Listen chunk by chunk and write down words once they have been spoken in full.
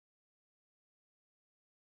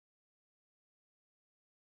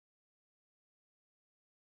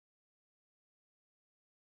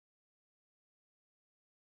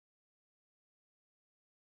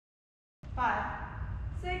5,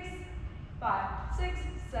 6, 5, 6,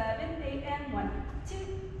 7, 8, and 1, 2,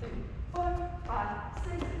 3, 4, 5,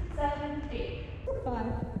 6, 7, 8. 5,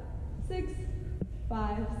 6,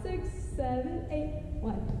 5, 6, 7, 8,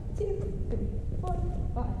 1, 2, 3, 4,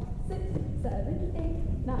 5, 6, 7,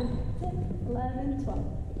 8, 9, 10, 11, 12.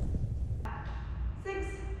 6,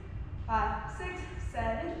 5, 6,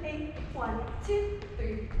 7, 8, 1, 2,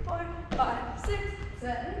 3, 4, 5, 6,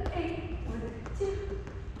 7, 8, 1, 2,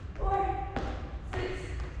 4, 6,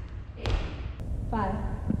 8. 5,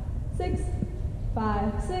 6,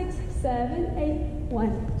 5, 6, 7, 8,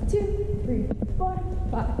 1, 2, 3, 4,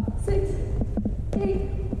 5, 6, 8,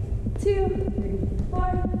 2, 3, 4,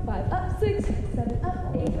 5, up 6, 7,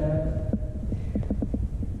 up 8.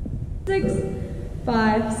 6,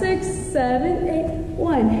 5, 6, 7, 8,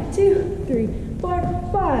 1, 2, 3, 4,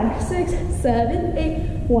 5, 6, 7,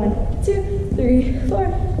 8, 1, 2, 3, 4,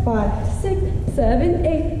 5, 6, 7,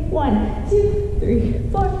 8, 1, 2, 3,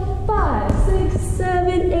 4, 5, 6,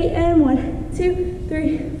 7, 8, and 1, 2,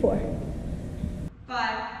 3, 4.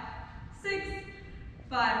 5, 6,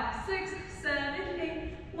 5, 6, 7,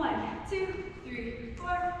 8, 1, 2, 3,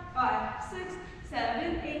 4, 5, 6,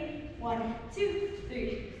 7, 8, 1, 2,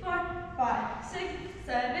 3, 4, 5, 6,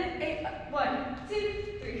 7, 8, 1, 2,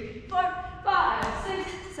 3, 4, 5,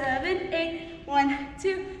 6, 7, 8, 1,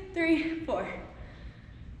 2, 3, 4.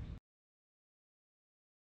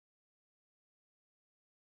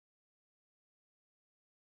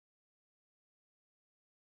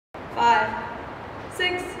 5,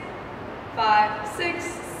 6, 5, 6,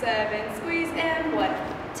 7, squeeze, and 1,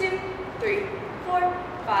 2, 3, 4,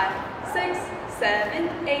 5, 6,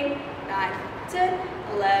 7, 8, 9, 10,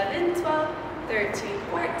 11, 12, 13,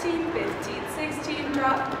 14, 15, 16,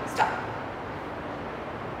 drop, stop.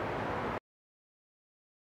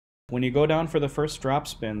 When you go down for the first drop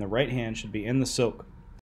spin, the right hand should be in the silk.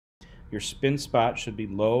 Your spin spot should be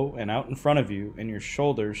low and out in front of you, and your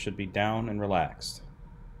shoulders should be down and relaxed.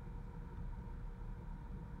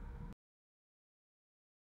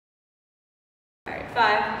 All right,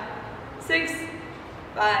 5, 6,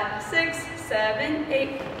 5, 6, 7,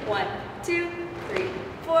 8, 1, 2, 3,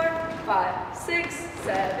 4, 5, 6,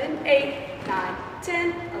 7, 8, 9,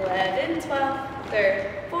 10, 11, 12,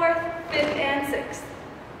 3rd, 4th, 5th, and 6th.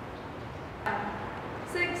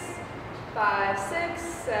 6, 5, 6,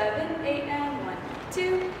 7, 8, and 1,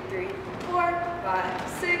 2, 3, 4, 5,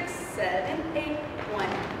 6, 7, 8, 1,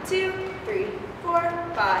 2, 3,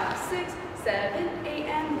 4, 5, 6, 7, 8,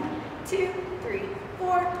 and 1, 2, 3,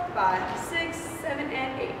 4, 5, 6, 7,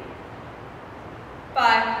 and 8.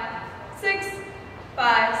 5, 6,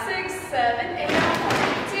 5, 6, 7, 8, and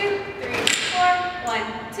 1, 2, 3, 4, 1,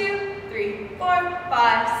 2, 3, 4,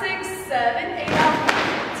 5, 6, 7, 8, and 1,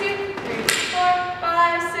 2, 3, 4,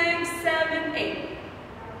 5, 6, 7, 8.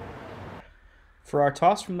 For our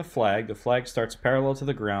toss from the flag starts parallel to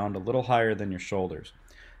the ground, a little higher than your shoulders.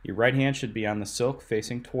 Your right hand should be on the silk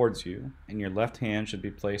facing towards you, and your left hand should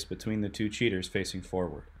be placed between the two cheaters facing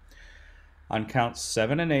forward. On counts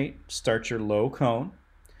 7 and 8, start your low cone,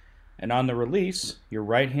 and on the release, your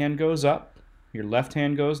right hand goes up, your left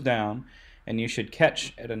hand goes down, and you should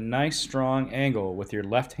catch at a nice strong angle with your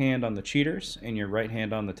left hand on the cheaters and your right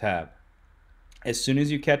hand on the tab. As soon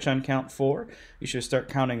as you catch on count 4, you should start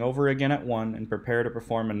counting over again at 1 and prepare to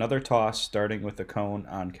perform another toss starting with the cone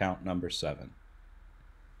on count number 7.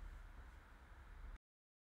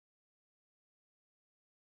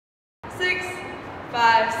 6,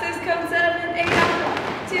 5, 6, cone 7, 8,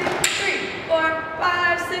 out 1, 2, 3, 4,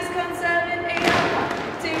 5, 6, cone 7, 8, out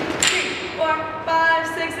 1, 2, 3, 4, 5,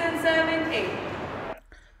 6, and 7, 8.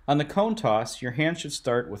 On the cone toss, your hands should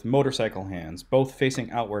start with motorcycle hands, both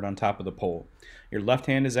facing outward on top of the pole. Your left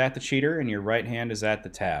hand is at the cheater and your right hand is at the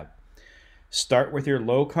tab. Start with your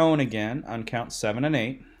low cone again on count 7 and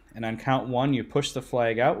 8, and on count 1 you push the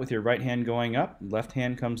flag out with your right hand going up, left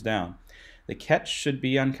hand comes down. The catch should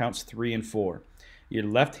be on counts 3 and 4. Your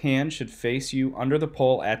left hand should face you under the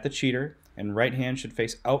pole at the cheater, and right hand should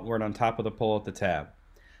face outward on top of the pole at the tab.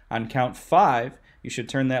 On count 5, you should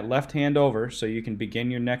turn that left hand over so you can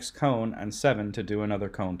begin your next cone on 7 to do another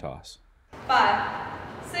cone toss. 5,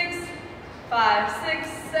 6, 5, 6,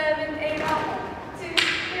 7, 8, out 1, 2,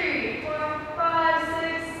 3, 4, 5,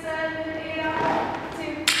 6, 7, 8, out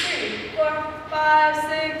 1, 2, 3, 4, 5,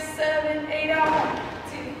 6, 7, 8, out 1,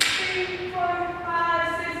 2, 3, 4,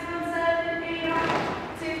 5, 6, 7, 8, out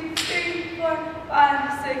 1, 2, 3, 4,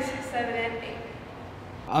 5, 6, 7, and 8.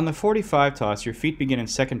 On the 45 toss, your feet begin in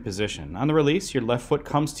second position. On the release, your left foot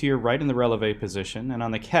comes to your right in the releve position, and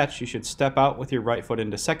on the catch, you should step out with your right foot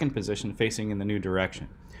into second position facing in the new direction.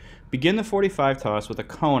 Begin the 45 toss with a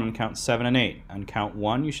cone on count 7 and 8. On count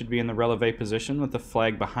 1, you should be in the releve position with the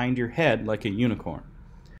flag behind your head like a unicorn.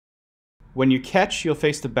 When you catch, you'll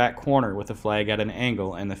face the back corner with the flag at an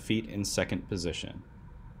angle and the feet in second position.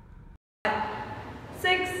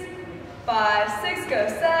 6, 5, 6, go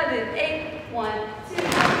 7, 8, 1, 2, 3,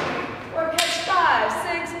 4, catch 5,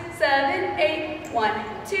 6, 7, 8, 1,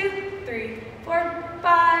 2, 3, 4,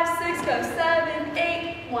 5, 6, go 7,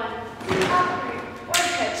 8, 1, 2, 3, 4,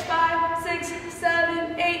 catch 5, 6,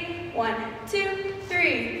 7, 8, 1, 2,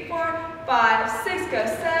 3, 4, 5, 6, go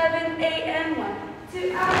 7, 8, and 1,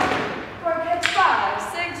 2, 4, catch 5,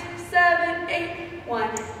 6, 7, 8, 1,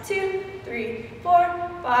 2, 3,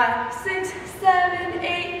 4, 5, 6, 7,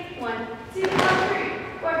 8, 1, 2, 3,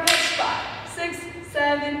 4, catch 5, 6,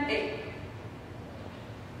 7, 8.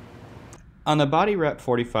 On the body rep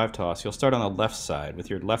 45 toss, you'll start on the left side with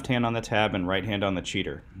your left hand on the tab and right hand on the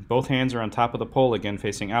cheater. Both hands are on top of the pole again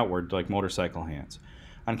facing outward like motorcycle hands.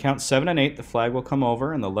 On count 7 and 8, the flag will come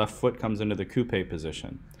over and the left foot comes into the coupe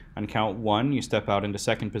position. On count 1, you step out into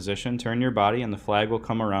second position, turn your body, and the flag will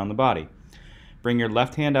come around the body. Bring your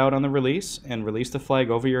left hand out on the release and release the flag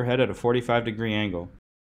over your head at a 45-degree angle.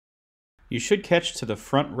 You should catch to the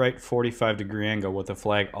front right 45-degree angle with the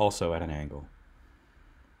flag also at an angle.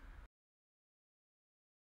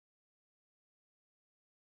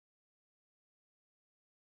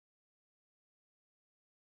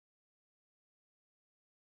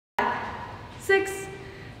 Six,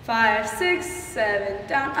 5, 6, 7,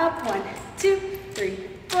 down, up, 1, 2, 3,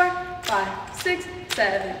 4, 5, 6,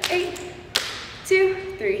 7, 8,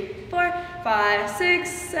 2, 3, 4, 5, 6,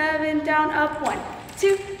 7, down, up, 1,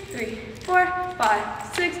 2, 3, 4,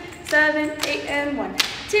 5, 6, 7, 8, and 1,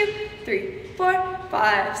 2, 3, 4,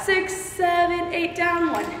 5, 6, 7, 8,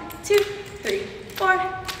 down, 1, 2, 3,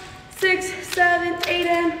 4, 6, 7, 8,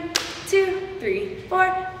 and 2, 3,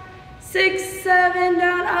 4, 6, 7,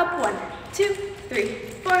 down, up, 1, 2, 3,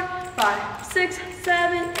 4, 5, 6,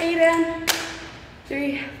 7, 8, and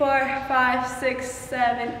 3, 4, 5, 6,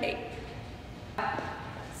 7, 8.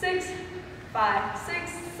 6, 5,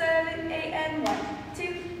 6, 7, 8, and 1,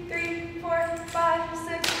 2,